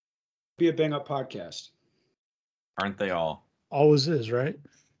be a Bang Up podcast. Aren't they all? Always is, right?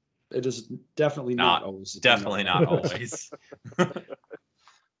 It is definitely not always. Definitely not always.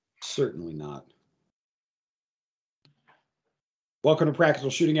 Certainly not. Welcome to Practical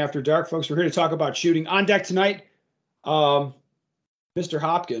Shooting After Dark, folks. We're here to talk about shooting. On deck tonight, Mr.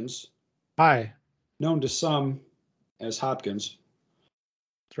 Hopkins. Hi. Known to some as Hopkins.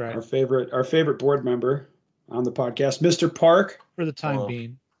 That's right. Our favorite board member on the podcast, Mr. Park. For the time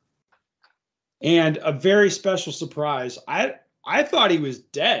being. And a very special surprise. I thought he was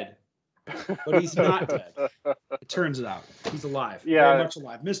dead, but he's not dead. It turns out he's alive. Yeah. Very much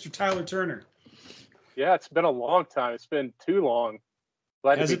alive. Mr. Tyler Turner. Yeah, it's been a long time. It's been too long.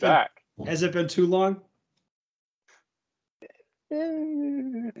 Glad to be back. Has it been too long?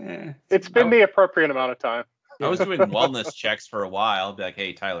 It's been the appropriate amount of time. I was doing wellness checks for a while. I'd be like,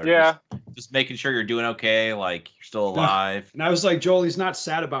 hey, Tyler, just making sure you're doing okay, like you're still alive. And I was like, Joel, he's not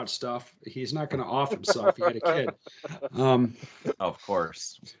sad about stuff. He's not going to off himself. He had a kid. Of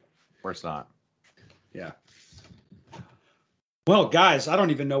course. Of course not. Yeah. Well, guys, I don't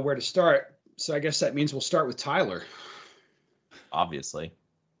even know where to start. So I guess that means we'll start with Tyler. Obviously.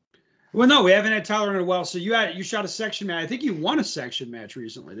 Well, no, we haven't had Tyler in a while. So you shot a section match. I think you won a section match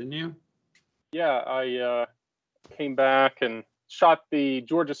recently, didn't you? Yeah, I came back and shot the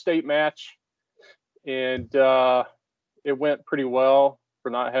Georgia State match, and it went pretty well for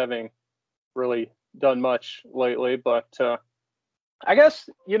not having really done much lately. But I guess,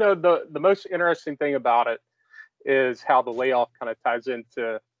 the most interesting thing about it is how the layoff kind of ties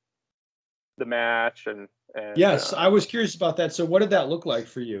into the match. And yes, I was curious about that. So what did that look like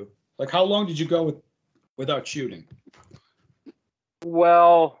for you? Like, how long did you go without shooting?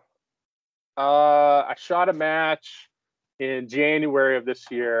 Well, I shot a match in January of this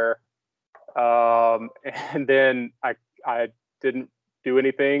year, and then I didn't do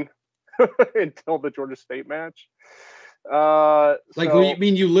anything until the Georgia State match. You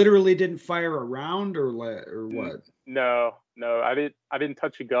mean you literally didn't fire a round or what? No, I didn't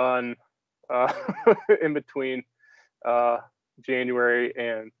touch a gun in between January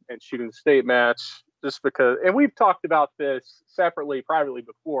and shooting the state match, just because. And we've talked about this separately, privately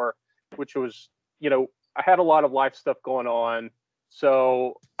before, which was, I had a lot of life stuff going on,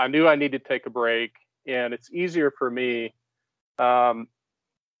 so I knew I needed to take a break, and it's easier for me. At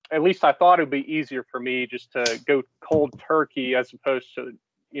least I thought it would be easier for me just to go cold turkey as opposed to,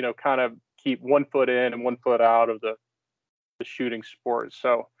 kind of keep 1 foot in and 1 foot out of the shooting sport.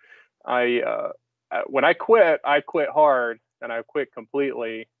 So when I quit hard, and I quit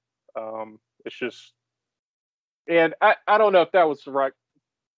completely. It's just, and I don't know if that was the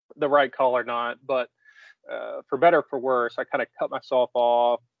right call or not, but for better or for worse, I kind of cut myself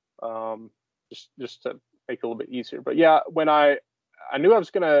off just to make it a little bit easier. But yeah, when I knew I was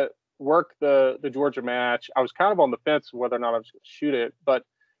going to work the Georgia match, I was kind of on the fence of whether or not I was going to shoot it, but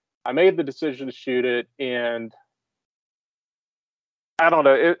I made the decision to shoot it. And I don't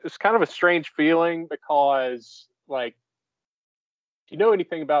know, it's kind of a strange feeling because, like, if you know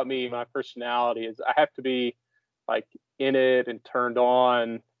anything about me, my personality is I have to be like in it and turned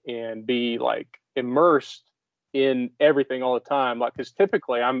on and be like immersed in everything all the time. Like, because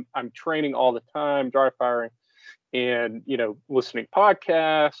typically I'm training all the time, dry firing, and listening to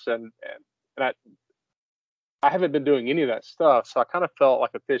podcasts, and I haven't been doing any of that stuff. So I kind of felt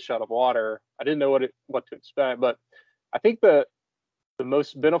like a fish out of water. I didn't know what to expect. But I think the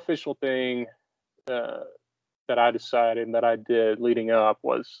most beneficial thing that I decided and that I did leading up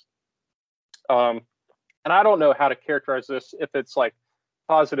was, and I don't know how to characterize this, if it's like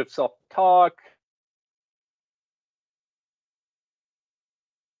positive self-talk.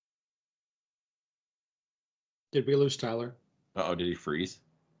 Did we lose Tyler? Uh-oh, did he freeze?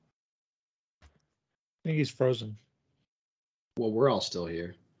 I think he's frozen. Well, we're all still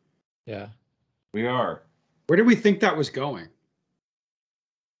here. Yeah. We are. Where did we think that was going?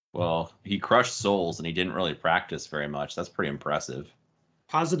 Well, he crushed souls and he didn't really practice very much. That's pretty impressive.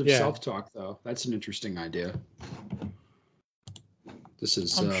 Positive self-talk, though. That's an interesting idea. This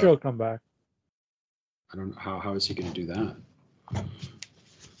is. I'm sure he'll come back. I don't know how is he going to do that?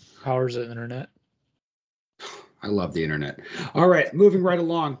 Powers the internet. I love the internet. All right, moving right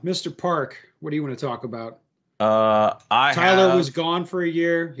along, Mr. Park. What do you want to talk about? Tyler was gone for a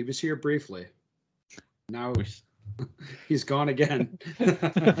year. He was here briefly. Now he's gone again.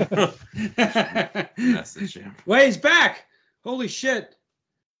 Message him. Wait, he's back. Holy shit.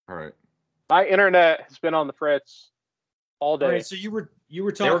 All right. My internet has been on the fritz all day. All right, so you were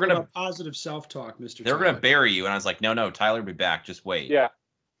talking about positive self-talk, Mr. They were going to bury you, and I was like, no, Tyler will be back. Just wait. Yeah.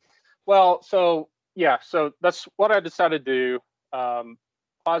 Well, so that's what I decided to do.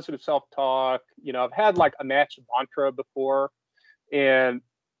 positive self-talk. You know, I've had like a match mantra before, and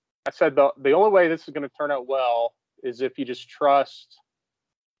I said the only way this is going to turn out well is if you just trust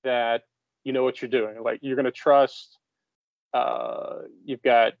that you know what you're doing. Like, you're going to trust you've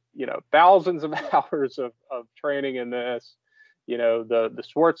got, you know, thousands of hours of training in this. You know, the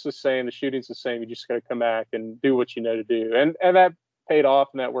sport's the same, the shooting's the same. You just got to come back and do what you know to do, and that paid off,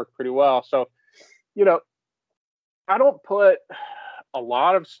 and that worked pretty well. So, you know, I don't put a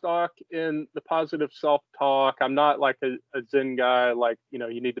lot of stock in the positive self-talk. I'm not like a Zen guy, like, you know,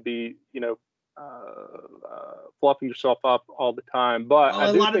 you need to be, you know, fluffing yourself up all the time. But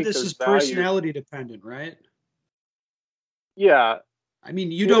well, a lot of this is personality dependent, right? Yeah. I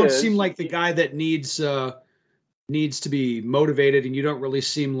mean, you don't seem like the guy that needs to be motivated, and you don't really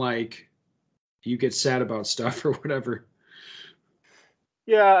seem like you get sad about stuff or whatever.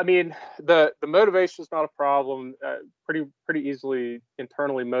 Yeah, I mean, the motivation is not a problem. Pretty easily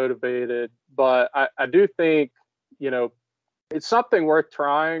internally motivated, but I do think, you know, it's something worth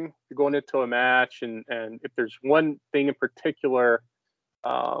trying. You're going into a match, and if there's one thing in particular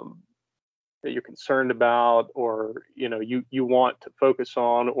that you're concerned about, or, you know, you want to focus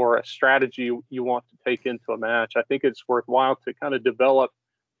on, or a strategy you want to take into a match, I think it's worthwhile to kind of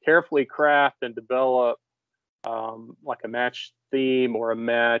carefully craft and develop like a match theme or a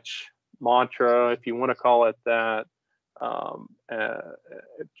match mantra, if you want to call it that.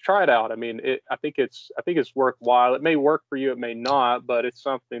 Try it out. I mean, I think it's worthwhile. It may work for you, it may not, but it's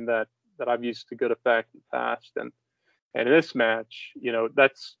something that I've used to good effect in the past. And in this match, you know,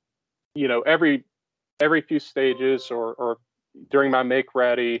 that's, you know, every few stages or during my make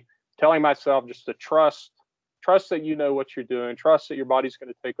ready, telling myself just to trust that you know what you're doing, trust that your body's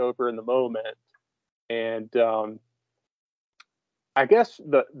going to take over in the moment. And I guess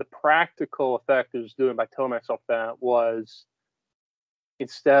the practical effect I was doing by telling myself that was,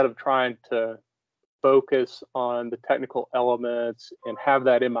 instead of trying to focus on the technical elements and have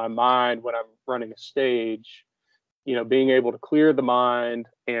that in my mind when I'm running a stage, you know, being able to clear the mind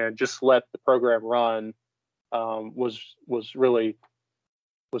and just let the program run was really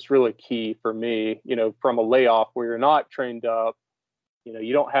key for me. You know, from a layoff where you're not trained up, you know,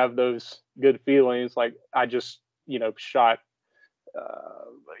 you don't have those good feelings. Like, I just, you know, I've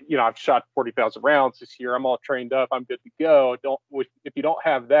shot 40,000 rounds this year. I'm all trained up. I'm good to go. If you don't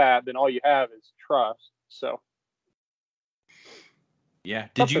have that, then all you have is trust. So, yeah.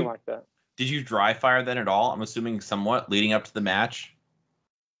 Something like that. Did you dry fire then at all? I'm assuming somewhat leading up to the match.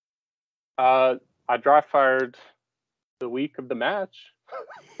 I dry fired the week of the match.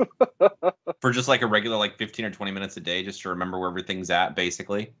 For just like a regular, like 15 or 20 minutes a day, just to remember where everything's at,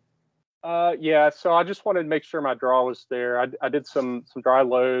 basically. Yeah. So I just wanted to make sure my draw was there. I did some dry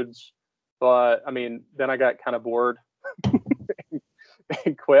loads, but I mean, then I got kind of bored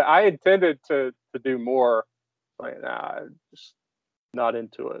and quit. I intended to do more, but just not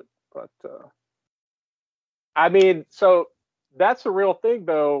into it. But I mean, so that's a real thing,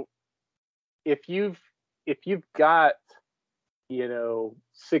 though. If you've got, you know,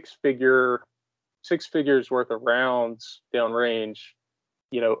 six figures worth of rounds downrange,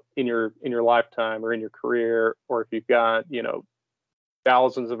 you know, in your lifetime or in your career, or if you've got, you know,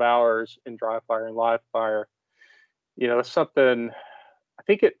 thousands of hours in dry fire and live fire, you know, it's something, I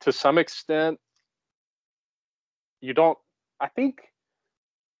think it, to some extent, you don't, I think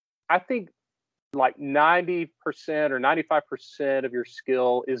like 90% or 95% of your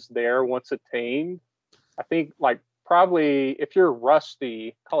skill is there once attained. I think, like, probably if you're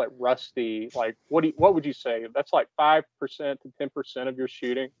rusty, call it rusty, like what would you say? That's like 5% to 10% of your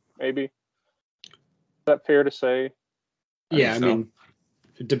shooting, maybe. Is that fair to say? Yeah, I mean,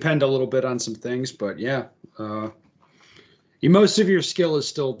 it depends a little bit on some things, but yeah, most of your skill is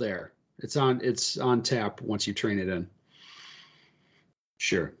still there. It's on tap once you train it in.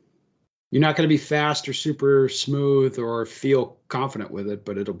 Sure. You're not going to be fast or super smooth or feel confident with it,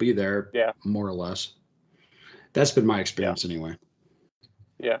 but it'll be there, yeah, more or less. That's been my experience anyway.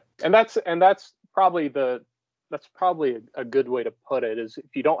 Yeah, and that's probably a good way to put it. Is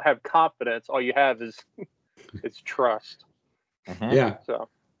if you don't have confidence, all you have is trust. Mm-hmm. Yeah.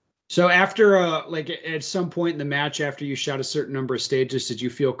 So after like at some point in the match, after you shot a certain number of stages, did you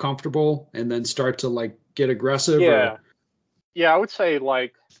feel comfortable and then start to like get aggressive? Yeah. Yeah, I would say,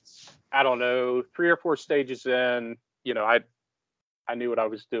 like, I don't know, 3 or 4 stages in, you know, I knew what I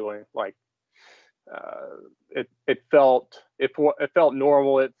was doing. Like, it felt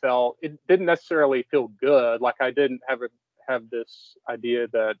normal. It didn't necessarily feel good. Like, I didn't have this idea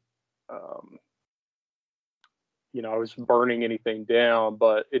that, you know, I was burning anything down,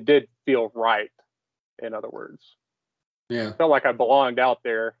 but it did feel right, in other words. Yeah. Felt like I belonged out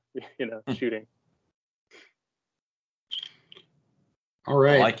there, shooting. All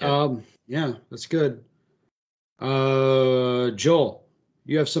right. I like it. Yeah, that's good. Joel,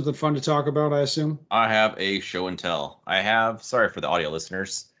 you have something fun to talk about, I assume? I have a show and tell. Sorry for the audio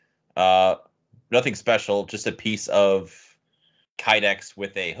listeners. Nothing special, just a piece of Kydex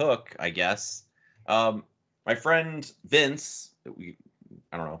with a hook, I guess. My friend Vince,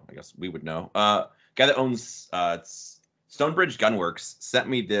 I don't know, I guess we would know. Guy that owns Stonebridge Gunworks sent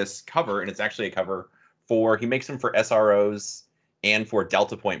me this cover, and it's actually a cover he makes them for SROs and for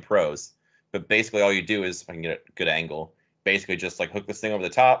Delta Point Pros. But basically all you do is, if I can get a good angle, basically just like hook this thing over the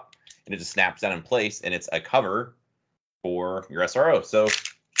top and it just snaps down in place, and it's a cover for your SRO. So,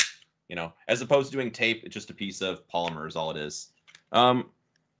 as opposed to doing tape, it's just a piece of polymer is all it is.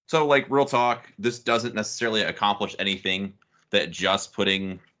 So like real talk, this doesn't necessarily accomplish anything that just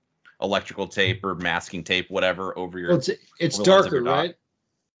putting electrical tape or masking tape, whatever, over your. Well, it's darker, right?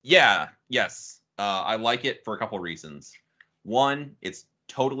 Yeah. Yes. I like it for a couple reasons. One, it's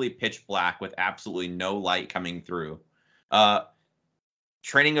totally pitch black with absolutely no light coming through.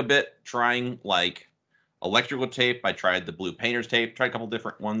 Training a bit, trying like electrical tape. I tried the blue painter's tape, tried a couple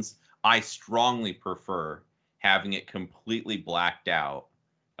different ones. I strongly prefer having it completely blacked out,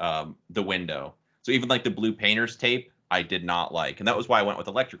 the window. So even like the blue painter's tape, I did not like. And that was why I went with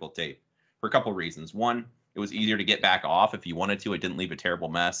electrical tape for a couple reasons. One, it was easier to get back off if you wanted to. It didn't leave a terrible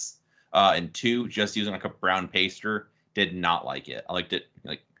mess. And two, just using like a brown paster, did not like it. I liked it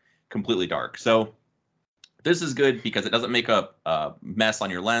like completely dark. So this is good because it doesn't make a mess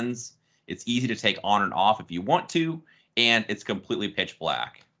on your lens. It's easy to take on and off if you want to, and it's completely pitch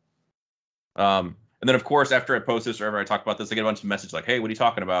black. And then, of course, after I post this or ever I talk about this, I get a bunch of messages like, hey, what are you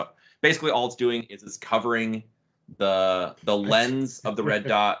talking about? Basically, all it's doing is it's covering the lens of the red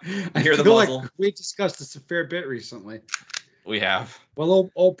dot. Here, the muzzle. Like we discussed this a fair bit recently. We have.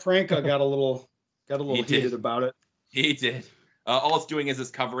 Well, old Pranka got a little heated about it. He did. All it's doing is it's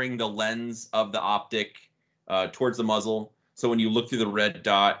covering the lens of the optic towards the muzzle. So when you look through the red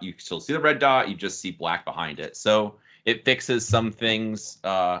dot, you still see the red dot. You just see black behind it. So it fixes some things.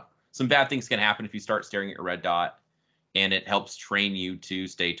 Some bad things can happen if you start staring at your red dot, and it helps train you to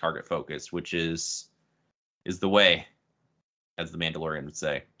stay target focused, which is the way, as the Mandalorian would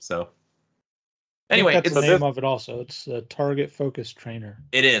say. So anyway, that's the name of it. Also, it's a target focused trainer.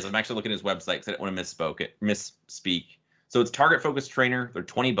 It is. I'm actually looking at his website because I didn't want to misspeak. So it's target focused trainer. They're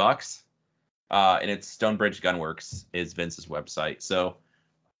 $20, and it's Stonebridge Gunworks is Vince's website. So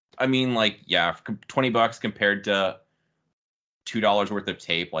I mean, like, yeah, $20 compared to $2 worth of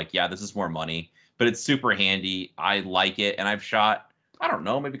tape, like, yeah, this is more money, but it's super handy. I like it, and I've shot, I don't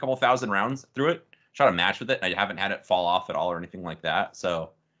know, maybe a couple thousand rounds through it. Shot a match with it. I haven't had it fall off at all or anything like that, so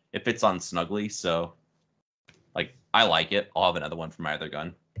it fits on snugly. So, like, I like it. I'll have another one for my other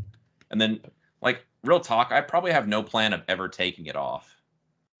gun. And then, like, real talk, I probably have no plan of ever taking it off.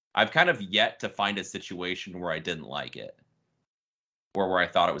 I've kind of yet to find a situation where I didn't like it or where I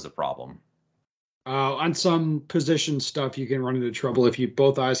thought it was a problem. On some position stuff, you can run into trouble if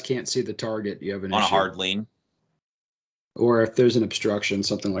both eyes can't see the target. You have an issue. On a hard lean, or if there's an obstruction,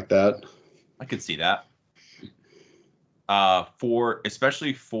 something like that. I could see that.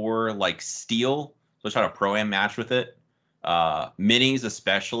 Especially for like steel, so I try to pro-am match with it. Minis,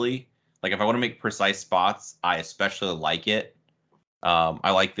 especially, like if I want to make precise spots, I especially like it. I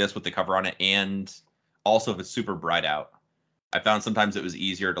like this with the cover on it, and also if it's super bright out. I found sometimes it was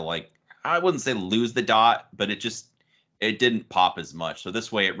easier to, like, I wouldn't say lose the dot, but it didn't pop as much. So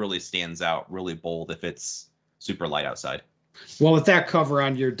this way it really stands out really bold if it's super light outside. Well, with that cover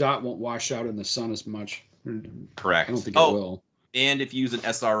on, your dot won't wash out in the sun as much. Correct. I don't think it will. And if you use an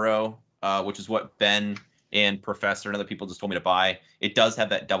SRO, which is what Ben and Professor and other people just told me to buy, it does have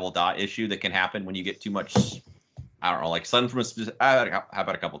that double dot issue that can happen when you get too much, I don't know, like sun from a specific, how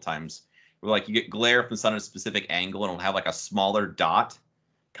about a couple times, where like you get glare from the sun at a specific angle and it'll have like a smaller dot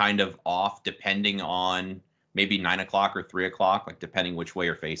kind of off depending on maybe 9 o'clock or 3 o'clock, like depending which way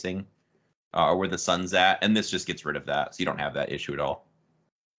you're facing or where the sun's at. And this just gets rid of that. So you don't have that issue at all.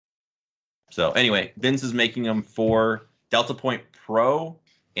 So anyway, Vince is making them for Delta Point Pro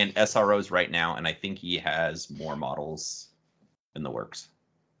and SROs right now. And I think he has more models in the works.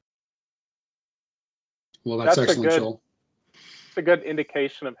 Well, that's excellent, Joel. It's a good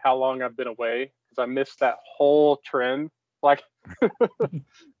indication of how long I've been away, because I missed that whole trend, like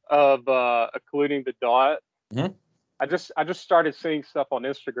of occluding the dot. Mm-hmm. I just started seeing stuff on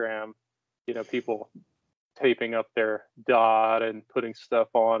Instagram, people taping up their dot and putting stuff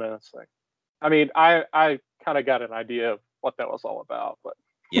on, and it's like, I mean, I kind of got an idea of what that was all about, but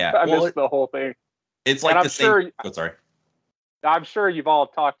yeah, I missed the whole thing. It's like the same. Oh, sorry. I'm sure you've all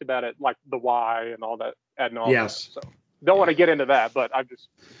talked about it, like the why and all that, and all yes. that. So don't want to get into that, but I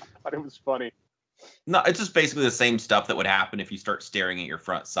thought it was funny. No, it's just basically the same stuff that would happen if you start staring at your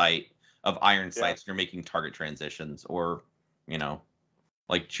front sight of iron sights and you're making target transitions, or, you know,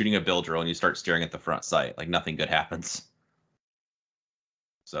 like shooting a bill drill and you start staring at the front sight. Like nothing good happens.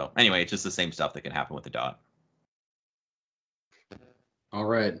 So anyway, it's just the same stuff that can happen with the dot. All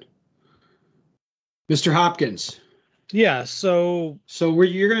right. Mr. Hopkins. Yeah, so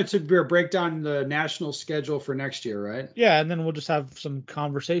you're going to break down the national schedule for next year, right? Yeah, and then we'll just have some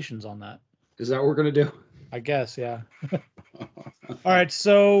conversations on that. Is that what we're going to do? I guess, yeah. All right,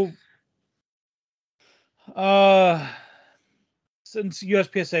 so since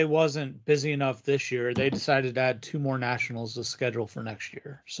USPSA wasn't busy enough this year, they decided to add 2 more nationals to schedule for next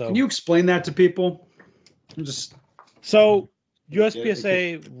year. So can you explain that to people? So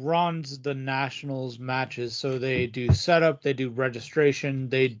USPSA runs the nationals matches, so they do setup, they do registration,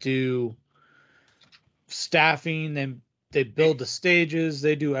 they do staffing, they build the stages,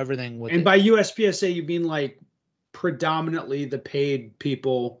 they do everything with it. And by USPSA, you mean like predominantly the paid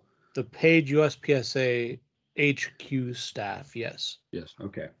people? The paid USPSA HQ staff, yes. Yes,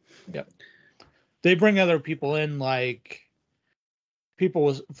 okay. Yep. They bring other people in, like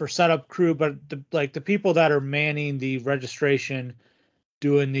people for setup crew, but the people that are manning the registration,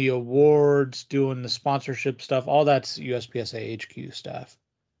 doing the awards, doing the sponsorship stuff, all that's USPSA HQ staff.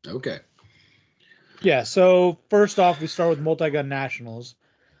 Okay. Yeah, so first off, we start with multi-gun nationals,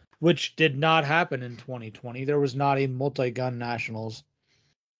 which did not happen in 2020. There was not a multi-gun nationals.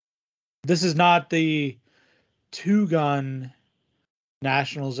 This is not the 2-gun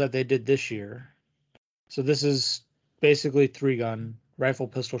nationals that they did this year. So this is basically 3-gun, rifle,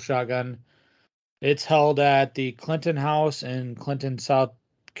 pistol, shotgun. It's held at the Clinton House in Clinton, South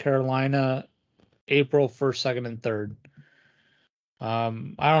Carolina, April 1st, 2nd, and 3rd.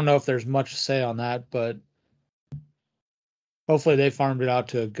 I don't know if there's much to say on that, but hopefully they farmed it out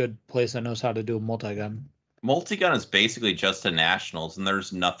to a good place that knows how to do a multi-gun. Multi-gun is basically just a nationals, and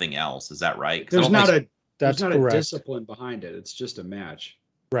there's nothing else. Is that right? There's not a discipline behind it. It's just a match.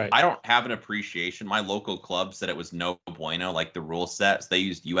 Right. I don't have an appreciation. My local club said it was no bueno, like the rule sets. They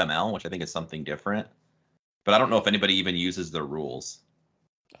used UML, which I think is something different. But I don't know if anybody even uses the rules.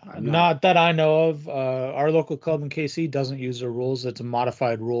 Not that I know of. Our local club in KC doesn't use the rules. It's a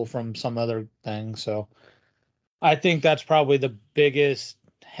modified rule from some other thing. So I think that's probably the biggest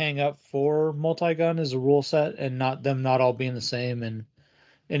hang up for multi-gun is a rule set and not all being the same and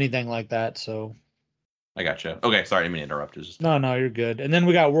anything like that. So I gotcha. Okay, sorry, I didn't mean to interrupt. No, you're good. And then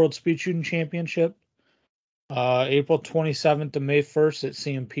we got World Speed Shooting Championship, April 27th to May 1st at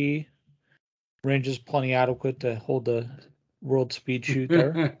CMP. Range is plenty adequate to hold the World Speed Shoot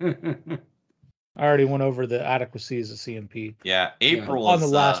there. I already went over the adequacies of CMP. Yeah, April on the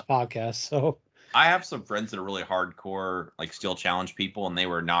last podcast. So I have some friends that are really hardcore, like Steel Challenge people, and they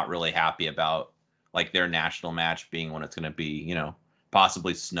were not really happy about like their national match being when it's going to be, you know,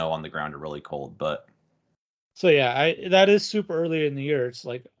 possibly snow on the ground or really cold. But so yeah, that is super early in the year. It's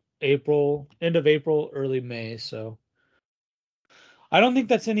like April, end of April, early May. So I don't think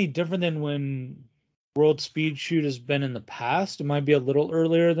that's any different than when World Speed Shoot has been in the past. It might be a little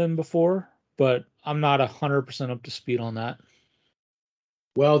earlier than before, but I'm not 100% up to speed on that.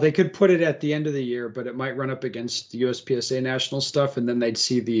 Well, they could put it at the end of the year, but it might run up against the USPSA national stuff, and then they'd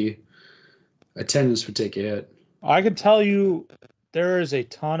see the attendance would take a hit. I can tell you there is a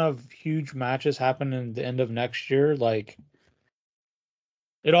ton of huge matches happening at the end of next year. Like,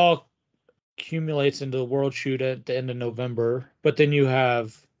 it all accumulates into the World Shoot at the end of November, but then you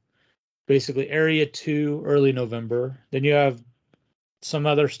have basically Area 2 early November. Then you have some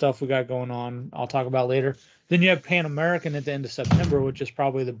other stuff we got going on I'll talk about later. Then you have Pan American at the end of September, which is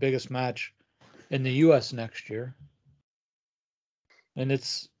probably the biggest match in the U.S. next year. And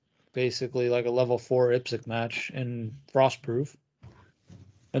it's basically like a level 4 IPSC match in Frostproof.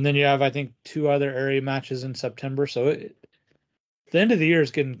 And then you have, I think, 2 other area matches in September. So the end of the year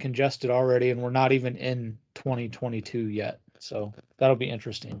is getting congested already, and we're not even in 2022 yet. So that'll be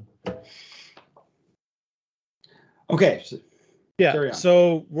interesting. Okay. Yeah.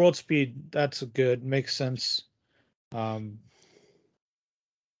 So World Speed, that's good. Makes sense. No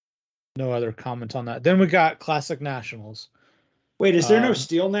other comments on that. Then we got Classic Nationals. Wait, is there no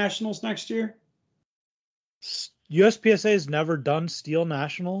Steel Nationals next year? USPSA has never done Steel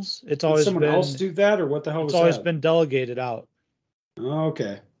Nationals. It's always someone else do that, or what the hell was that? It's always been delegated out. Oh,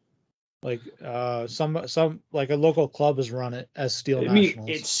 okay. Like some like a local club has run it as Steel Nationals.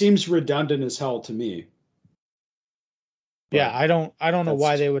 It seems redundant as hell to me. Yeah, I don't know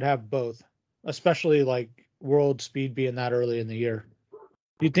why they would have both, especially like World Speed being that early in the year.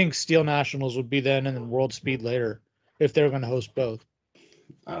 You'd think Steel Nationals would be then and then World Speed later if they're going to host both.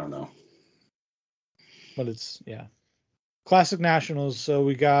 I don't know. But it's, yeah. Classic Nationals. So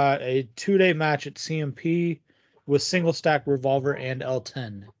we got a 2-day match at CMP with single stack revolver and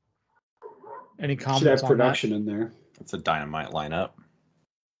L10. Any comments Should have on production that? in there. That's a dynamite lineup.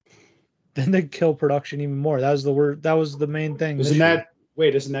 Then they kill production even more. That was the word. That was the main thing. Isn't that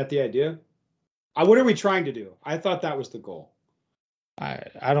the idea? What are we trying to do? I thought that was the goal.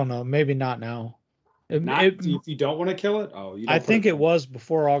 I don't know. Maybe not now. If you don't want to kill it, I think it was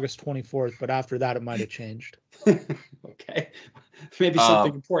before August 24th, but after that it might have changed. Okay, maybe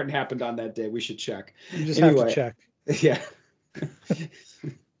something important happened on that day. We should check. You just have to check. Yeah.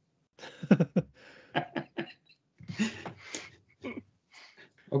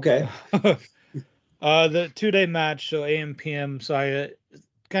 Okay. The 2-day match, so AM PM. So it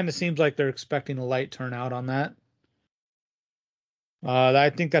kind of seems like they're expecting a light turnout on that. I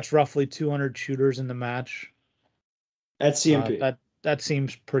think that's roughly 200 shooters in the match. At CMP. That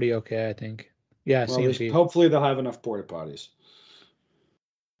seems pretty okay, I think. Yeah, well, CMP. Hopefully they'll have enough porta potties.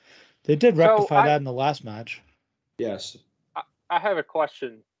 They did rectify that in the last match. Yes. I have a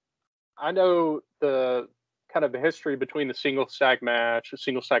question. I know the kind of the history between the single stack match, the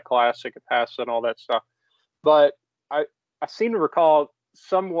single stack classic, and PASA and all that stuff. But I seem to recall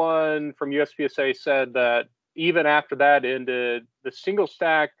someone from USPSA said that even after that ended, the single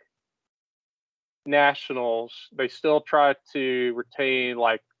stack nationals, they still try to retain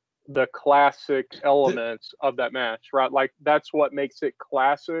like the classic elements of that match, right? Like that's what makes it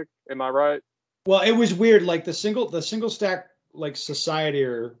classic. Am I right? Well, it was weird. Like the single stack like society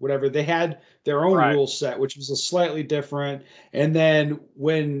or whatever, they had their own rule set, which was a slightly different. And then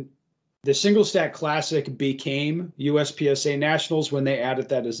when the single stack classic became USPSA nationals, when they added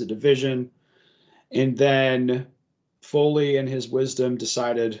that as a division, and then Foley in his wisdom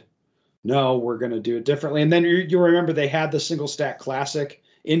decided, no, we're going to do it differently. And then you remember they had the single stack classic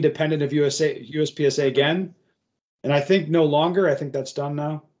independent of USPSA again. And I think no longer, I think that's done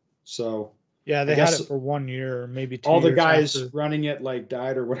now. So yeah, they had it for 1 year, maybe 2 years. All the guys running it like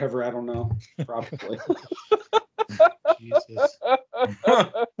died or whatever. I don't know. Probably. Jesus.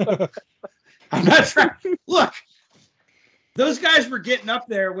 I'm not trying. Look, those guys were getting up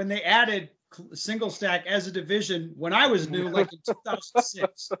there when they added single stack as a division when I was new, like in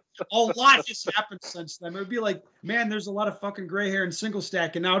 2006. A lot has happened since then. It would be like, man, there's a lot of fucking gray hair in single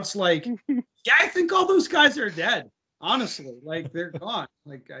stack. And now it's like, yeah, I think all those guys are dead. Honestly, like they're gone.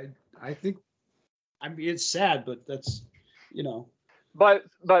 Like I think, I mean, it's sad, but that's, you know. But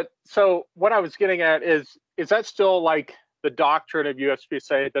so what I was getting at is that still like the doctrine of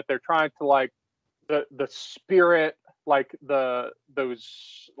USPSA that they're trying to like the spirit, like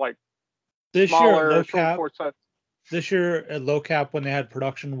those like this year at low cap. This year at low cap, when they had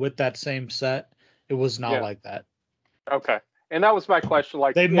production with that same set, it was not like that. Okay, and that was my question.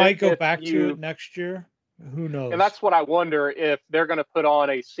 Like they might go back to it next year. Who knows? And that's what I wonder, if they're going to put on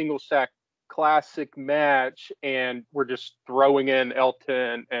a single stack classic match and we're just throwing in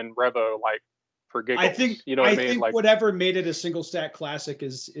L10 and Revo like for giggles. I think, you know what I mean? Think like, whatever made it a single stack classic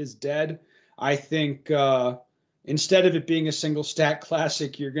is dead. I think instead of it being a single stack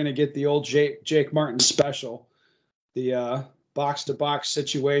classic, you're going to get the old Jake Martin special, the box to box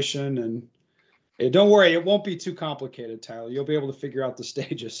situation. And don't worry, it won't be too complicated, Tyler. You'll be able to figure out the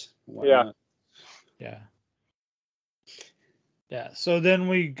stages. Yeah. So then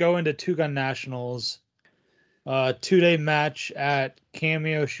we go into Two Gun Nationals, 2-day match at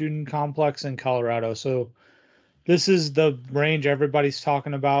Cameo Shooting Complex in Colorado. So this is the range everybody's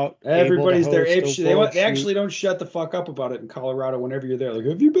talking about. Everybody's there. They actually don't shut the fuck up about it in Colorado whenever you're there. Like,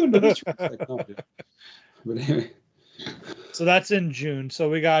 have you been to this? Like, no, dude. But anyway. So that's in June. So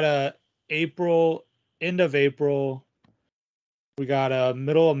we got end of April. We got a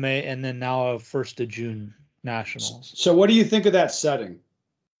middle of May, and then now a 1st of June nationals. So what do you think of that setting?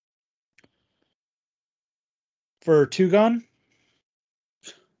 For Two Gun?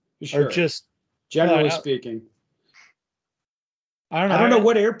 Sure. Or just generally speaking? I don't know. I don't know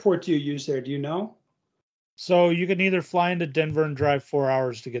what airport do you use there. Do you know? So you can either fly into Denver and drive 4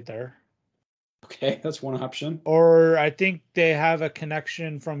 hours to get there. Okay, that's one option. Or I think they have a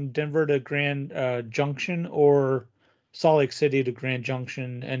connection from Denver to Grand Junction or Salt Lake City to Grand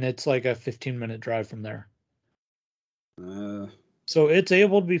Junction, and it's like a 15-minute drive from there. So it's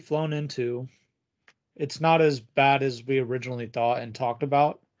able to be flown into. It's not as bad as we originally thought and talked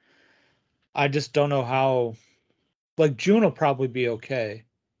about. I just don't know how. Like June will probably be okay,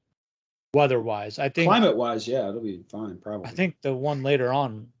 weather-wise. I think climate-wise, yeah, it'll be fine. Probably. I think the one later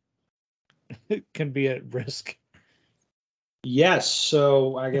on can be at risk. Yes,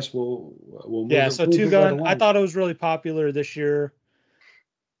 so I guess we'll move. Yeah, so Two Gun, I thought it was really popular this year.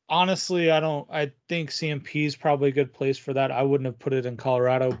 Honestly, I think CMP is probably a good place for that. I wouldn't have put it in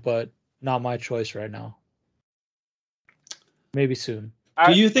Colorado, but not my choice right now. Maybe soon.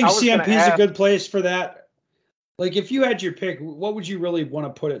 Do you think CMP is a good place for that? Like, if you had your pick, what would you really want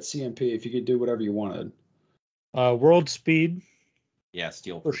to put at CMP if you could do whatever you wanted? World Speed. Yeah,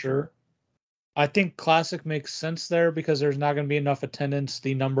 Steel for sure. I think Classic makes sense there because there's not going to be enough attendance.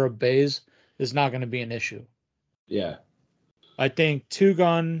 The number of bays is not going to be an issue. Yeah. I think Two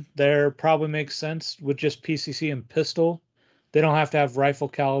Gun there probably makes sense with just PCC and pistol. They don't have to have rifle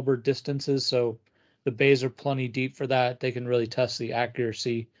caliber distances, so the bays are plenty deep for that. They can really test the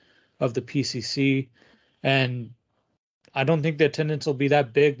accuracy of the PCC. And I don't think the attendance will be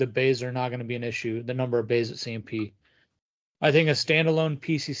that big. The bays are not going to be an issue, the number of bays at CMP. I think a standalone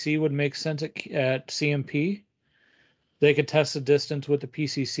PCC would make sense at CMP. They could test the distance with the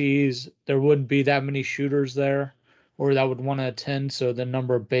PCCs. There wouldn't be that many shooters there or that would want to attend, so the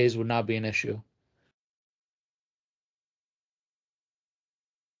number of bays would not be an issue.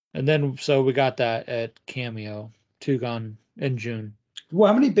 And then, so we got that at Cameo, Two Gun in June.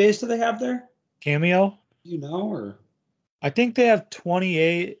 Well, how many bays do they have there? Cameo? You know, or? I think they have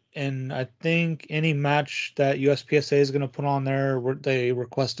 28, and I think any match that USPSA is going to put on there, they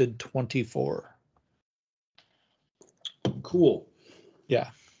requested 24. Cool. Yeah.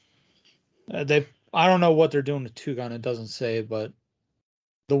 I don't know what they're doing with Two Gun. It doesn't say, but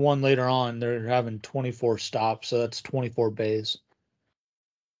the one later on, they're having 24 stops, so that's 24 bays.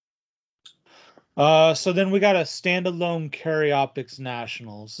 So then we got a standalone Carry Optics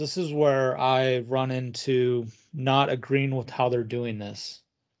Nationals. This is where I run into not agreeing with how they're doing this.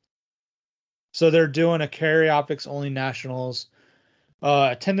 So they're doing a Carry Optics only Nationals.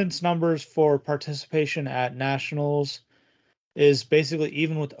 Attendance numbers for participation at Nationals is basically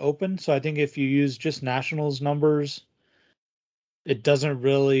even with Open. So I think if you use just Nationals numbers, it doesn't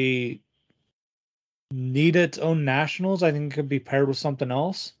really need its own Nationals. I think it could be paired with something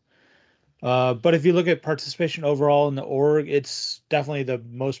else. But if you look at participation overall in the org, it's definitely the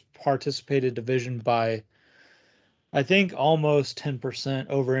most participated division by, I think, almost 10%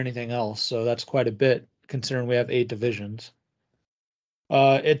 over anything else. So that's quite a bit considering we have 8 divisions.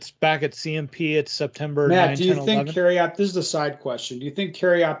 It's back at CMP. It's September 9, 10, 11. Matt, do you think Carry Optics, this is a side question, do you think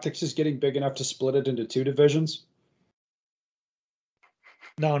Carry Optics is getting big enough to split it into 2 divisions?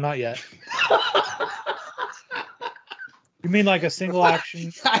 No, not yet. You mean like a single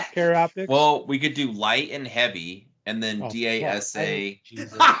action Carry Optics? Well, we could do light and heavy, and then DASA,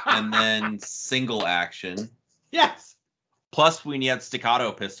 and then single action. Yes. Plus, we need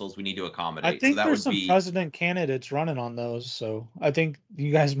staccato pistols. We need to accommodate. I think so that there's would some president candidates running on those, so I think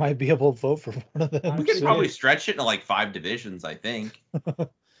you guys might be able to vote for one of them. We could probably stretch it to like 5 divisions. I think.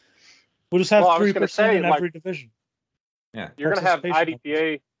 We'll just have 3% in every division. Yeah, you're gonna have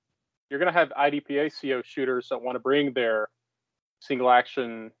IDPA. You're going to have IDPA CO shooters that want to bring their single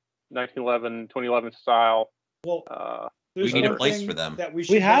action 1911, 2011 style. Well, we need a place for them. That we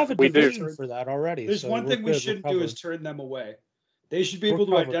have a division for that already. There's one thing we shouldn't do is turn them away. They should be able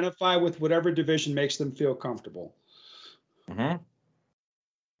to identify with whatever division makes them feel comfortable. Mm-hmm.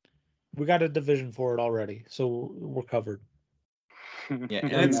 We got a division for it already, so we're covered. Yeah,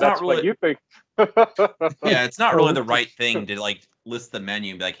 and it's not really what you think. Yeah, it's not really the right thing to like list the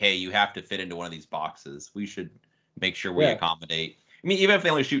menu and be like, hey, you have to fit into one of these boxes. We should make sure we accommodate. I mean, even if they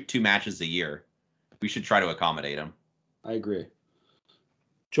only shoot 2 matches a year, we should try to accommodate them. I agree.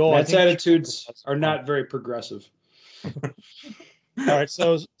 Joel, Matt's attitudes are not very progressive. All right,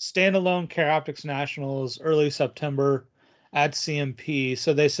 so standalone Carry Optics Nationals early September at CMP.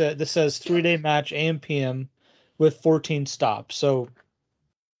 So this says 3-day match AM PM with 14 stops. So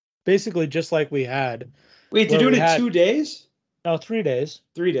basically just like we had. Wait, they're doing it 2 days? No, 3 days.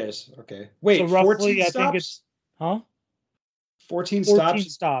 3 days. Okay. Wait, so roughly, 14 stops? I think it's 14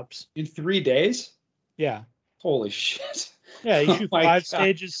 stops in 3 days? Yeah. Holy shit. Yeah, you shoot 5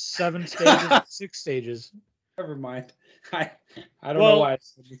 stages, 7 stages, 6 stages. Never mind. I don't know why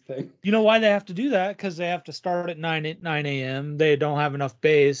it's such a thing. You know why they have to do that? Because they have to start at 9 a.m. They don't have enough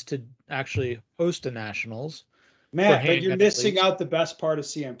bays to actually host the Nationals. Matt, but you're missing out the best part of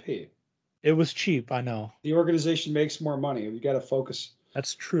CMP. It was cheap, I know. The organization makes more money. You got to focus.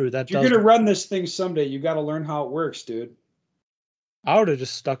 That's true. If you're going to run this thing someday, you got to learn how it works, dude. I would have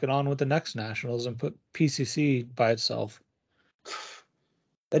just stuck it on with the next Nationals and put PCC by itself.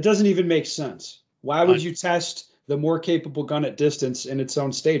 That doesn't even make sense. Why would you test the more capable gun at distance in its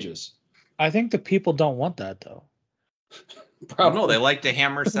own stages? I think the people don't want that, though. Probably. No, they like to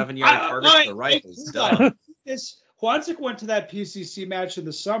hammer 7-yard targets for rifles. Duh. Juanczyk went to that PCC match in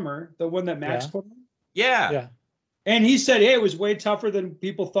the summer, the one that Max put on. Yeah. And he said, hey, it was way tougher than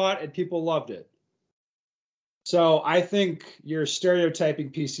people thought, and people loved it. So I think you're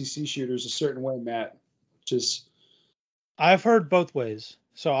stereotyping PCC shooters a certain way, Matt. I've heard both ways.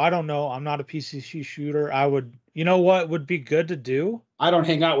 So I don't know. I'm not a PCC shooter. You know what would be good to do? I don't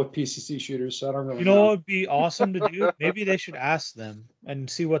hang out with PCC shooters, so I don't really know. You know what would be awesome to do? Maybe they should ask them and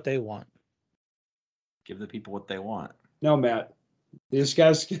see what they want. Give the people what they want. No, Matt. These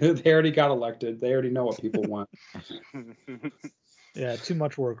guys, they already got elected. They already know what people want. Yeah, too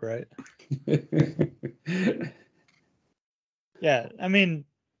much work, right? Yeah, I mean,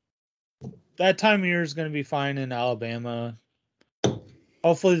 that time of year is going to be fine in Alabama.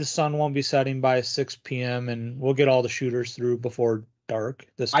 Hopefully the sun won't be setting by 6 p.m. and we'll get all the shooters through before dark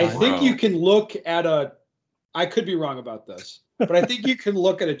this time. I think you can look at I could be wrong about this, but I think you can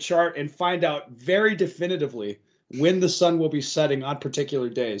look at a chart and find out very definitively when the sun will be setting on particular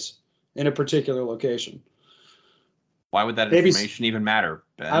days in a particular location. Why would that information even matter,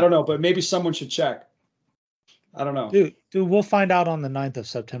 Ben? I don't know, but maybe someone should check. I don't know. Dude, we'll find out on the 9th of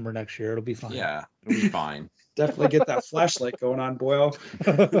September next year. It'll be fine. Yeah, it'll be fine. Definitely get that flashlight going on, boyo.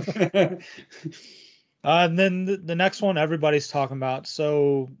 And then the next one everybody's talking about.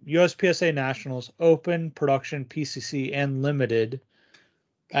 So USPSA Nationals Open, Production, PCC, and Limited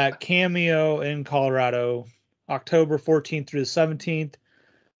at Cameo in Colorado, October 14th through the 17th.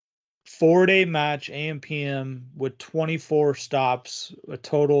 4-day match, AM, PM, with 24 stops, a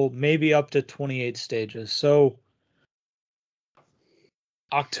total maybe up to 28 stages. So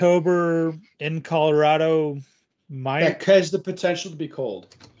October in Colorado that has the potential to be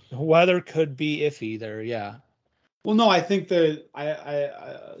cold. Weather could be iffy there, yeah. Well, no, I think I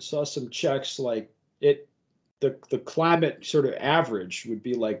saw some checks like the climate sort of average would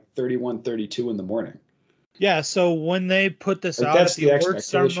be like 31, 32 in the morning. Yeah, so when they put this out at the award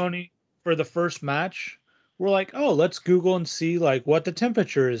ceremony for the first match, we're like, oh, let's Google and see like what the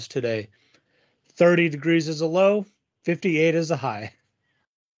temperature is today. 30 degrees is a low, 58 is a high.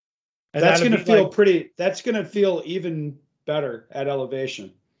 And that's going to feel that's going to feel even better at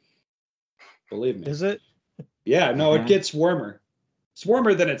elevation. Believe me. Is it? Yeah, no, It gets warmer. It's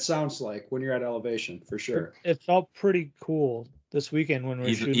warmer than it sounds like when you're at elevation, for sure. It felt pretty cool this weekend when we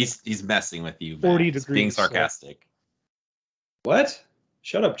were shooting. He's messing with you, 40 Matt. degrees. He's being sarcastic. What?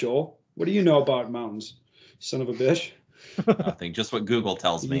 Shut up, Joel. What do you know about mountains, son of a bitch? Nothing. Just what Google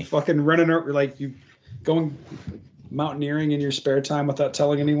tells me. You fucking running over like you going mountaineering in your spare time without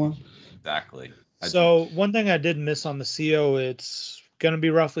telling anyone. Exactly. So one thing I did miss on the CO, it's going to be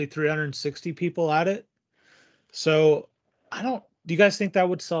roughly 360 people at it. So do you guys think that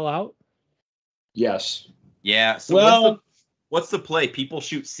would sell out? Yes. Yeah. So what's the play? People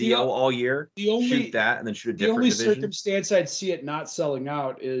shoot CO all year, shoot that, and then shoot a different division? The only circumstance I'd see it not selling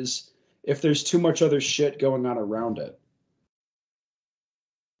out is if there's too much other shit going on around it.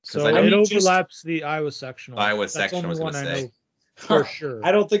 So it overlaps the Iowa sectional. That's sectional, I was going to say. For sure.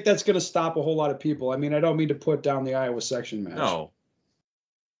 I don't think that's going to stop a whole lot of people. I mean, I don't mean to put down the Iowa section match. No,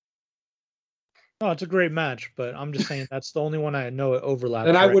 it's a great match, but I'm just saying that's the only one I know it overlaps.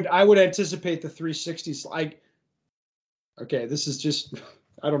 And I would anticipate the 360s. Okay, this is just,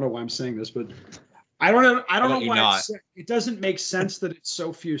 I don't know why I'm saying this, but I don't know why it doesn't make sense that it's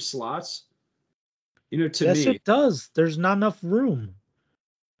so few slots. To me. Yes, it does. There's not enough room.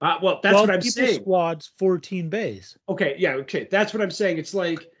 Well, that's what I'm saying. Squads, 14 bays. Okay, yeah, okay. That's what I'm saying. It's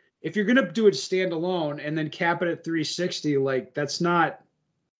like, if you're going to do it standalone and then cap it at 360, like,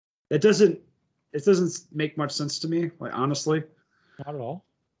 it doesn't make much sense to me, like, honestly. Not at all.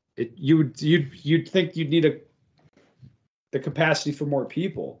 You'd think you'd need the capacity for more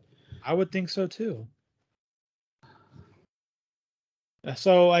people. I would think so too.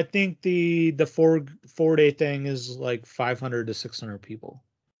 So I think the 4-day thing is like 500 to 600 people,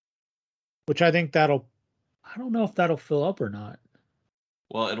 which I think I don't know if that'll fill up or not.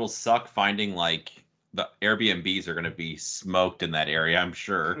 Well, it'll suck finding like the Airbnbs are going to be smoked in that area, I'm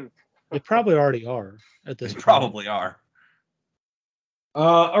sure. They probably already are at this point. Probably are.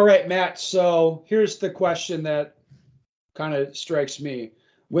 All right, Matt. So here's the question that kind of strikes me.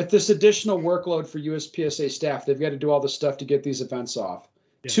 With this additional workload for USPSA staff, they've got to do all the stuff to get these events off.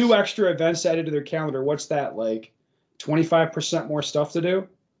 Yes. 2 extra events added to their calendar. What's that, like 25% more stuff to do?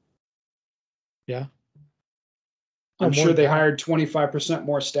 Yeah. I'm sure they hired 25%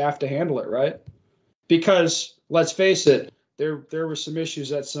 more staff to handle it, right? Because let's face it, there were some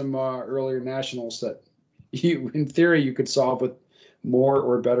issues at some earlier nationals that in theory you could solve more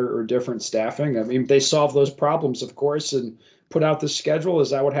or better or different staffing? I mean, they solved those problems, of course, and put out the schedule.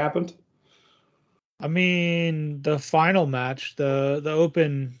 Is that what happened? I mean, the final match, the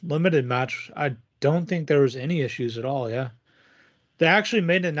open limited match, I don't think there was any issues at all. Yeah. They actually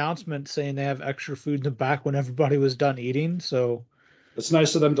made an announcement saying they have extra food in the back when everybody was done eating. So it's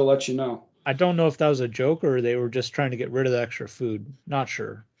nice of them to let you know. I don't know if that was a joke or they were just trying to get rid of the extra food. Not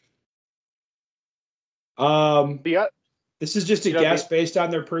sure. This is just a guess based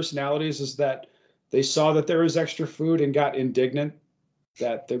on their personalities, is that they saw that there was extra food and got indignant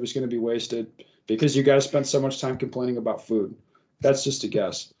that there was going to be wasted because you guys spent so much time complaining about food. That's just a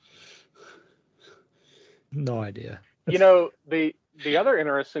guess. No idea. The other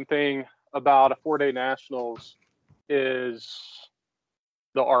interesting thing about a 4-day nationals is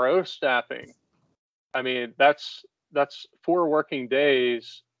the RO staffing. I mean, that's 4 working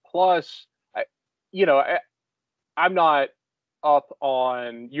days plus. I'm not up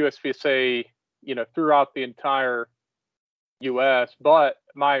on USPSA, throughout the entire U.S., but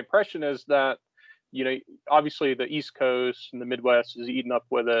my impression is that, obviously the East Coast and the Midwest is eaten up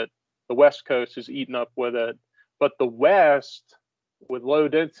with it. The West Coast is eaten up with it, but the West, with low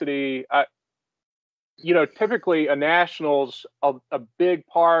density, typically a nationals, a big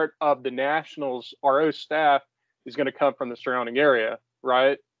part of the nationals RO staff is going to come from the surrounding area,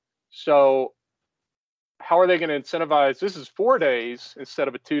 right? So how are they going to incentivize? This is 4 days instead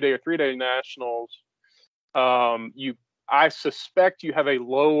of a 2-day or 3-day nationals. I suspect you have a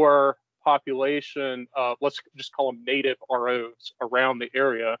lower population of, let's just call them native ROs around the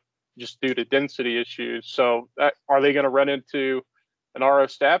area, just due to density issues. So are they going to run into an RO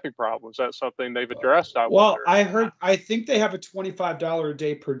staffing problem? Is that something they've addressed? I think they have a $25 a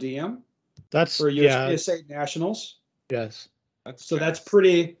day per diem. That's for USPSA nationals. Yes. That's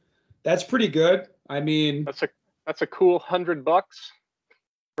pretty good. I mean, that's a cool $100.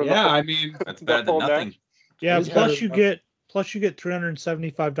 I mean, that's better than nothing. Match. Yeah. Plus you get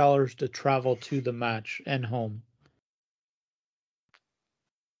 $375 to travel to the match and home.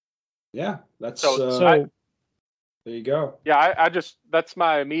 Yeah, that's so. There you go. Yeah, that's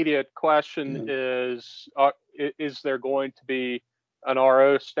my immediate question is there going to be an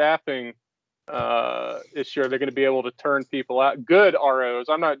RO staffing issue? Are they going to be able to turn people out? Good ROs.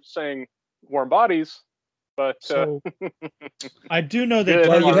 I'm not saying warm bodies, but I do know they.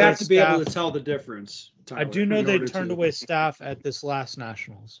 Well, you have to be able to tell the difference, Tyler, I do know they turned away staff at this last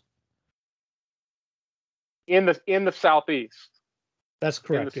nationals. In the Southeast. That's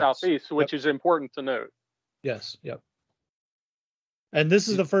correct. In the Southeast, which is important to note. Yes. Yep. And this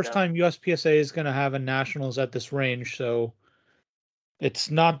is the first time USPSA is going to have a nationals at this range, so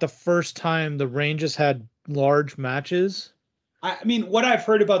it's not the first time the range has had large matches. I mean, what I've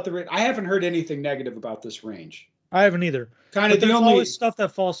heard about the range, I haven't heard anything negative about this range. I haven't either. Kind of there's always stuff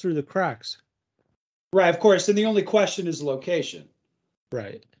that falls through the cracks. Right, of course. And the only question is location.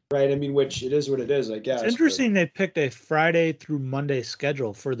 Right. Right. I mean, which it is what it is, I guess. It's interesting they picked a Friday through Monday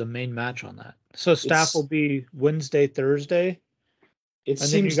schedule for the main match on that. So staff will be Wednesday, Thursday. It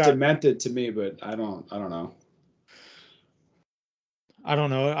seems demented to me, but I don't know. I don't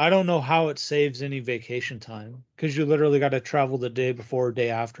know. I don't know how it saves any vacation time because you literally got to travel the day before or day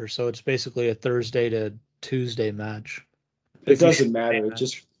after. So it's basically a Thursday to Tuesday match. It doesn't matter. It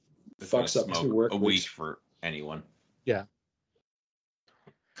just fucks up 2 work weeks. Week for anyone. Yeah.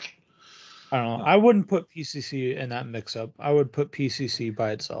 I don't know. I wouldn't put PCC in that mix-up. I would put PCC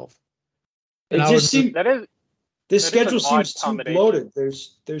by itself. It just seems this schedule seems too bloated.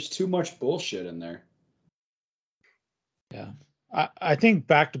 There's too much bullshit in there. Yeah, I think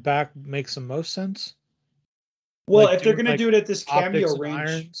back-to-back makes the most sense. Well, if they're gonna do it at this Cameo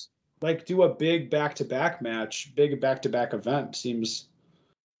range, like do a big back-to-back match, big back-to-back event seems.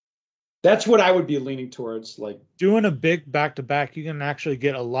 That's what I would be leaning towards. Like doing a big back-to-back, you can actually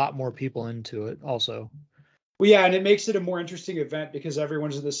get a lot more people into it also. Well, yeah, and it makes it a more interesting event because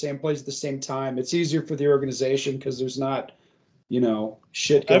everyone's in the same place at the same time. It's easier for the organization because there's not,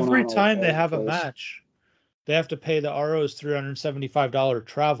 shit going on. Every time they have a match, they have to pay the ROs $375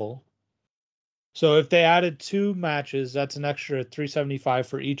 travel. So if they added 2 matches, that's an extra $375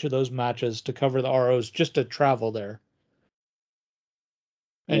 for each of those matches to cover the ROs just to travel there.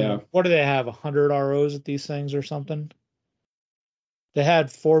 And what do they have? 100 ROs at these things or something? They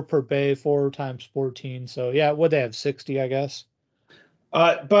had 4 per bay, 4 times 14. So yeah, what they have 60, I guess.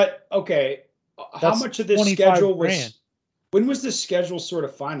 But okay, how much of this schedule was? When was this schedule sort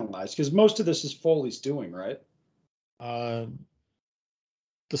of finalized? Because most of this is Foley's doing, right? The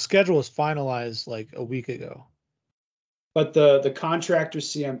schedule was finalized like a week ago. But the contractor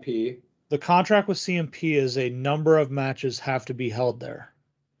CMP. the contract with CMP is a number of matches have to be held there.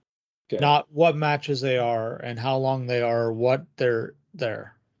 Okay. Not what matches they are and how long they are, what they're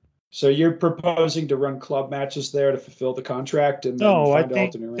there. So you're proposing to run club matches there to fulfill the contract and then find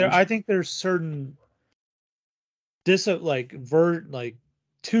alternate range? I think there's certain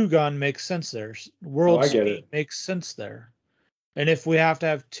two gun makes sense there. World Speed makes sense there. And if we have to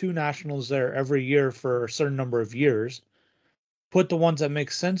have 2 nationals there every year for a certain number of years, put the ones that make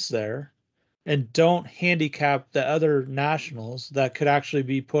sense there and don't handicap the other nationals that could actually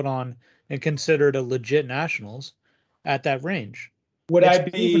be put on and considered a legit nationals at that range.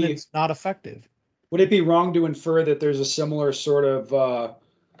 It's not effective. Would it be wrong to infer that there's a similar sort of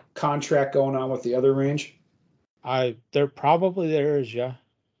contract going on with the other range? There is, yeah.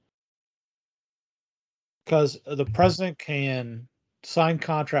 Because the president can sign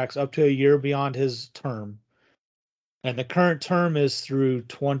contracts up to a year beyond his term. And the current term is through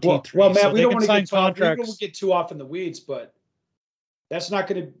 23. Well, Matt, we don't want to get too off in the weeds, but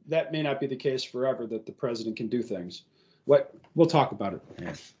that may not be the case forever, that the president can do things. We'll talk about it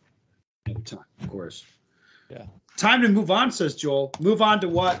another time, of course. Yeah. Time to move on, says Joel. Move on to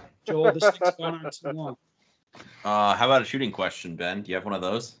what, Joel? This thing's gone on too long. How about a shooting question, Ben? Do you have one of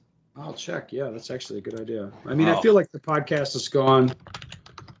those? I'll check. Yeah, that's actually a good idea. I mean, I feel like the podcast has gone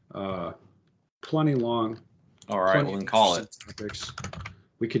plenty long. All right, well, then call it. Topics.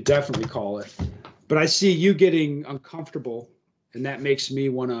 We could definitely call it. But I see you getting uncomfortable, and that makes me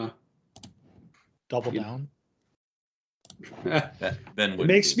want to double down. Ben it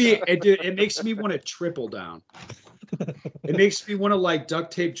makes me want to triple down. It makes me want to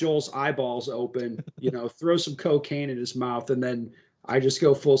duct tape Joel's eyeballs open, throw some cocaine in his mouth, and then I just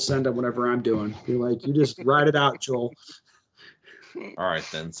go full send on whatever I'm doing. You're like, you just ride it out, Joel. All right,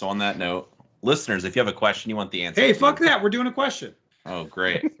 then. So on that note, listeners, if you have a question, you want the answer. Hey, fuck that. We're doing a question. Oh,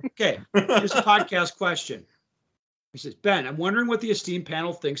 great. Okay. Here's a podcast question. He says, Ben, I'm wondering what the esteemed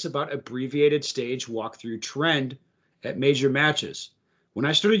panel thinks about abbreviated stage walkthrough trend at major matches. When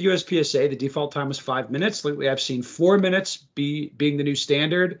I started USPSA, the default time was 5 minutes. Lately, I've seen 4 minutes being the new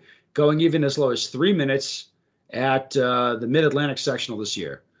standard, going even as low as 3 minutes at the Mid-Atlantic sectional this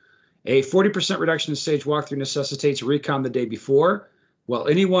year. A 40% reduction in stage walkthrough necessitates recon the day before. While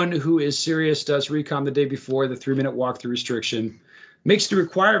anyone who is serious does recon the day before, the 3-minute walkthrough restriction makes the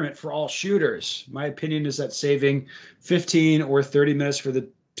requirement for all shooters. My opinion is that saving 15 or 30 minutes for the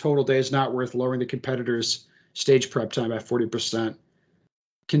total day is not worth lowering the competitor's stage prep time by 40%,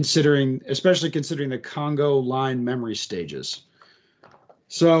 especially considering the Congo line memory stages.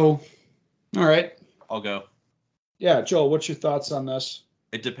 So, all right. I'll go. Yeah, Joel, what's your thoughts on this?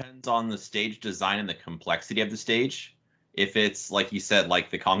 It depends on the stage design and the complexity of the stage. If it's like you said, like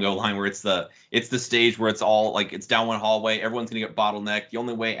the Congo line, where it's the stage where it's all it's down one hallway, everyone's gonna get bottlenecked. The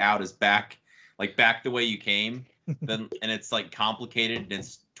only way out is back the way you came. Then and it's complicated and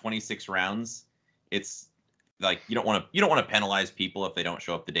it's 26 rounds. It's you don't want to penalize people if they don't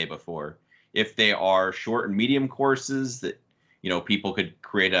show up the day before. If they are short and medium courses that people could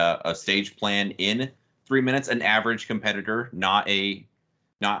create a stage plan in 3 minutes, an average competitor, not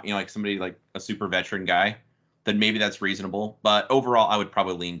somebody like a super veteran guy, then maybe that's reasonable. But overall, I would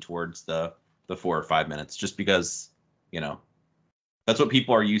probably lean towards the 4 or 5 minutes, just because that's what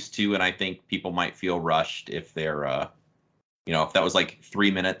people are used to, and I think people might feel rushed if they're if that was 3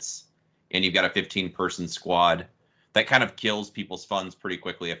 minutes and you've got a 15-person squad, that kind of kills people's funds pretty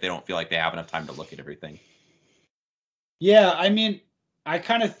quickly if they don't feel like they have enough time to look at everything. Yeah, I mean, I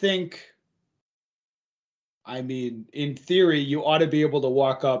kind of think, in theory, you ought to be able to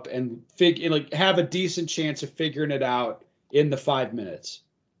walk up and have a decent chance of figuring it out in the 5 minutes.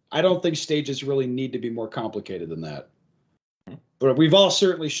 I don't think stages really need to be more complicated than that. But we've all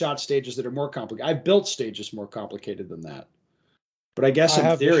certainly shot stages that are more complicated. I've built stages more complicated than that. But I guess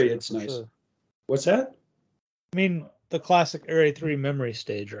in theory, it's nice. Sure. What's that? I mean, the classic Area 3 memory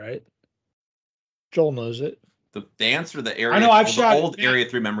stage, right? Joel knows it. The answer to the Area, I know I've shot old Area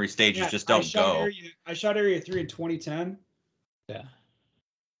 3 memory stages just don't go. I shot Area 3 in 2010. Yeah.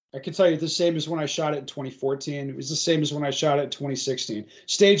 I can tell you the same as when I shot it in 2014. It was the same as when I shot it in 2016.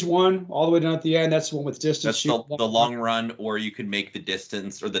 Stage 1, all the way down at the end, that's the one with distance. That's the long run, or you could make the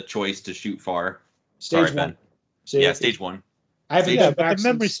distance or the choice to shoot far. Stage 1. Yeah, stage 1. But the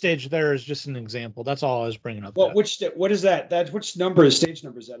memory stage there is just an example. That's all I was bringing up. Well, what is that? Which number is stage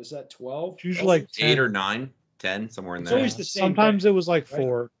number? Is that? Is that 12? It's usually 8 or 9, 10, somewhere in there. It's always the same. Sometimes it was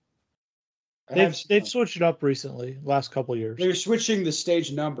 4. Right? They've switched it up recently, last couple of years. They're switching the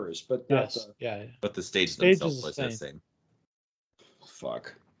stage numbers, but yes, yeah. But the stage themselves is the same.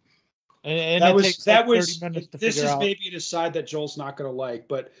 Fuck. And it takes 30 minutes to this figure is out. Maybe an aside that Joel's not going to like,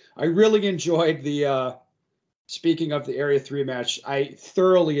 but I really enjoyed the. Speaking of the Area 3 match, I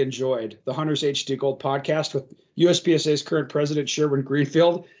thoroughly enjoyed the Hunters HD Gold podcast with USPSA's current president, Sherwin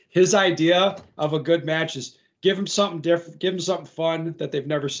Greenfield. His idea of a good match is give them something different, give them something fun that they've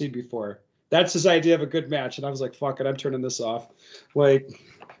never seen before. That's his idea of a good match. And I was like, fuck it, I'm turning this off. Like,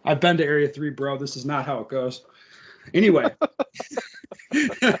 I've been to Area 3, bro. This is not how it goes. Anyway.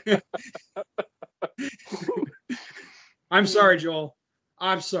 I'm sorry, Joel.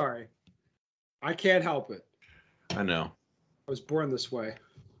 I'm sorry. I can't help it. I know. I was born this way.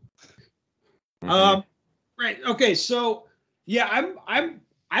 Mm-hmm. Right. Okay. So yeah,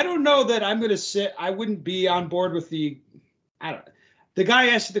 I don't know that I'm going to sit. I wouldn't be on board with the guy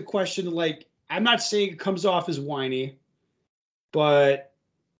asked the question, like, I'm not saying it comes off as whiny, but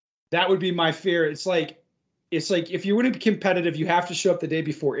that would be my fear. It's like if you want to be competitive, you have to show up the day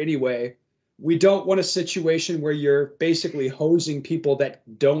before anyway. We don't want a situation where you're basically hosing people that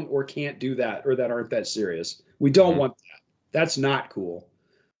don't or can't do that or that aren't that serious. We don't want that. That's not cool.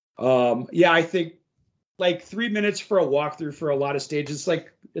 Yeah, I think like 3 minutes for a walkthrough for a lot of stages,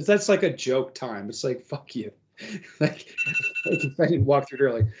 that's like a joke time. It's like, fuck you. like if I didn't walk through it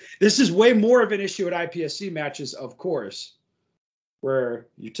early. This is way more of an issue at IPSC matches, of course, where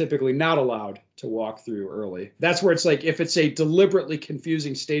you're typically not allowed to walk through early. That's where it's like, if it's a deliberately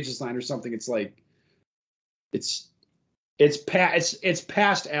confusing stage design or something, it's like, it's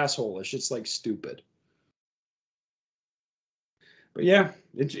past asshole-ish. It's like stupid. But yeah,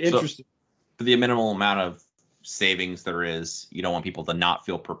 it's interesting. For the minimal amount of savings there is, you don't want people to not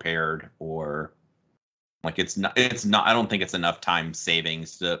feel prepared, or like it's not, I don't think it's enough time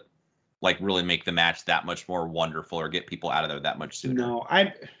savings to like really make the match that much more wonderful or get people out of there that much sooner.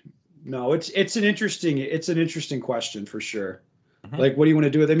 No, it's an interesting question for sure. Mm-hmm. Like, what do you want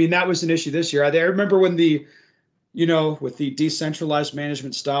to do with it? I mean, that was an issue this year. I remember when with the decentralized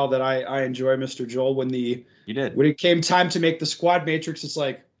management style that I enjoy, Mr. Joel, when it came time to make the squad matrix, it's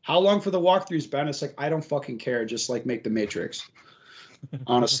like, how long for the walkthroughs, Ben? It's like, I don't fucking care. Just like make the matrix.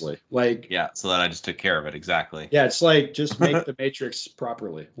 Honestly, like, yeah. So that I just took care of it. Exactly. Yeah. It's like, just make the matrix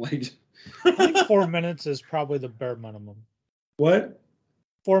properly. Like, I think 4 minutes is probably the bare minimum. What?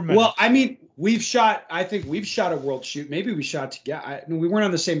 4 minutes. Well, I mean, I think we've shot a world shoot. Maybe we shot together. We weren't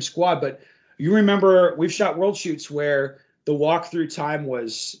on the same squad, but you remember we've shot world shoots where the walkthrough time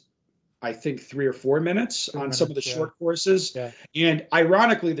was, I think, 3 or 4 minutes on some of the short courses. Yeah. And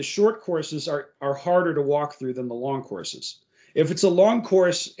ironically, the short courses are harder to walk through than the long courses. If it's a long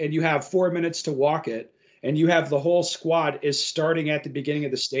course and you have 4 minutes to walk it, and you have the whole squad is starting at the beginning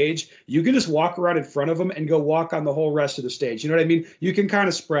of the stage, you can just walk around in front of them and go walk on the whole rest of the stage. You know what I mean? You can kind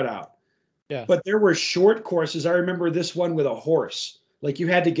of spread out. Yeah. But there were short courses. I remember this one with a horse. Like, you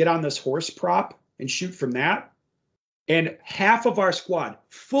had to get on this horse prop and shoot from that. And half of our squad,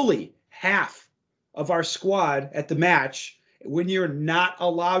 fully half of our squad at the match, when you're not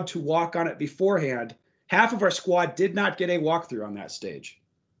allowed to walk on it beforehand, half of our squad did not get a walkthrough on that stage.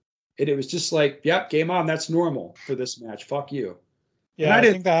 And it was just like, yep, game on. That's normal for this match. Fuck you. Yeah, I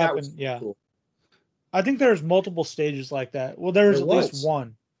think that happened. Yeah. Cool. I think there's multiple stages like that. Well, there was at least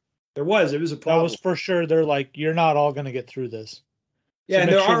one. It was a problem. That was for sure. They're like, you're not all going to get through this. Yeah, so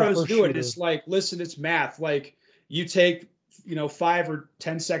and there are those do it. It's like, listen, it's math. Like, you take, 5 or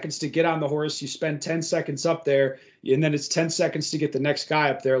 10 seconds to get on the horse. You spend 10 seconds up there, and then it's 10 seconds to get the next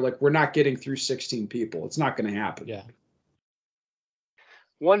guy up there. Like, we're not getting through 16 people. It's not going to happen. Yeah.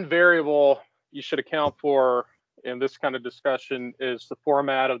 One variable you should account for in this kind of discussion is the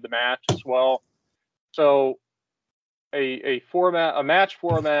format of the match as well. So a match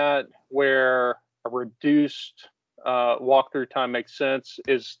format where a reduced walkthrough time makes sense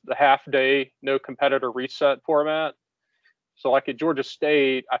is the half day, no competitor reset format. So like at Georgia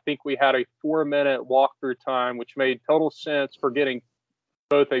State, I think we had a 4-minute walkthrough time, which made total sense for getting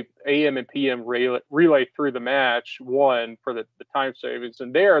both a AM and PM relay through the match, one for the time savings.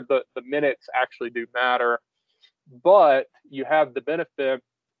 And there, the minutes actually do matter. But you have the benefit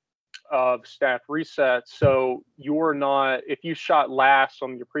of staff reset. So you're not, if you shot last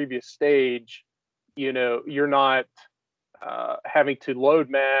on your previous stage, you're not having to load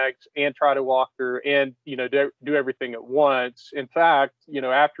mags and try to walk through and, do everything at once. In fact,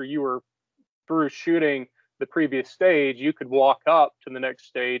 after you were through shooting the previous stage, you could walk up to the next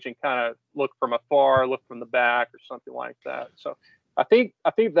stage and kind of look from afar, look from the back or something like that. So I think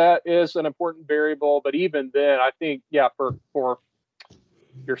that is an important variable, but even then, I think, yeah, for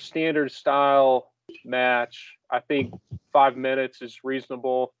your standard style match, I think 5 minutes is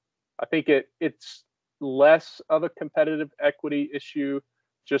reasonable. I think it's less of a competitive equity issue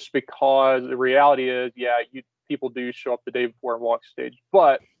just because the reality is, people do show up the day before and walk stage,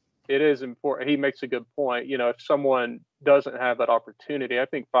 but it is important. He makes a good point. If someone doesn't have that opportunity, I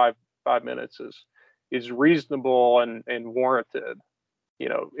think 5 minutes is reasonable and warranted.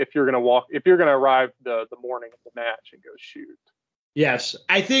 If you're going to arrive the morning of the match and go shoot. Yes,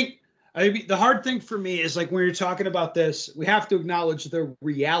 I think the hard thing for me is, like, when you're talking about this, we have to acknowledge the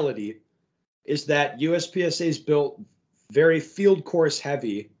reality is that USPSA is built very field course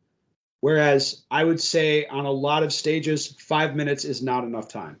heavy, whereas I would say on a lot of stages, 5 minutes is not enough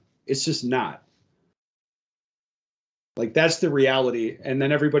time. It's just not. Like, that's the reality, and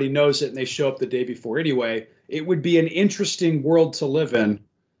then everybody knows it, and they show up the day before anyway. It would be an interesting world to live in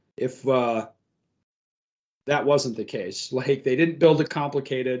if that wasn't the case. Like, they didn't build it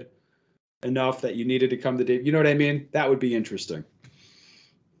complicated enough that you needed to come the day. You know what I mean? That would be interesting.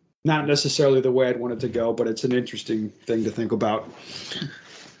 Not necessarily the way I'd want it to go, but it's an interesting thing to think about.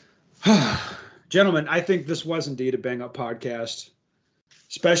 Gentlemen, I think this was indeed a bang-up podcast,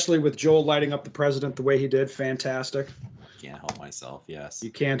 especially with Joel lighting up the president the way he did. Fantastic. Can't help myself, yes. You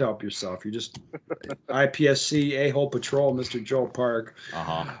can't help yourself. You're just IPSC A-Hole Patrol, Mr. Joel Park.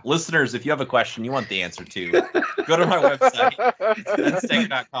 Listeners, if you have a question you want the answer to, go to my website. It's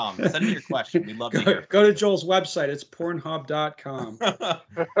benstecker.com. Send me your question. We'd love to hear. Go to Joel's website. It's pornhub.com.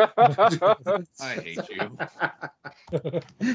 I hate you.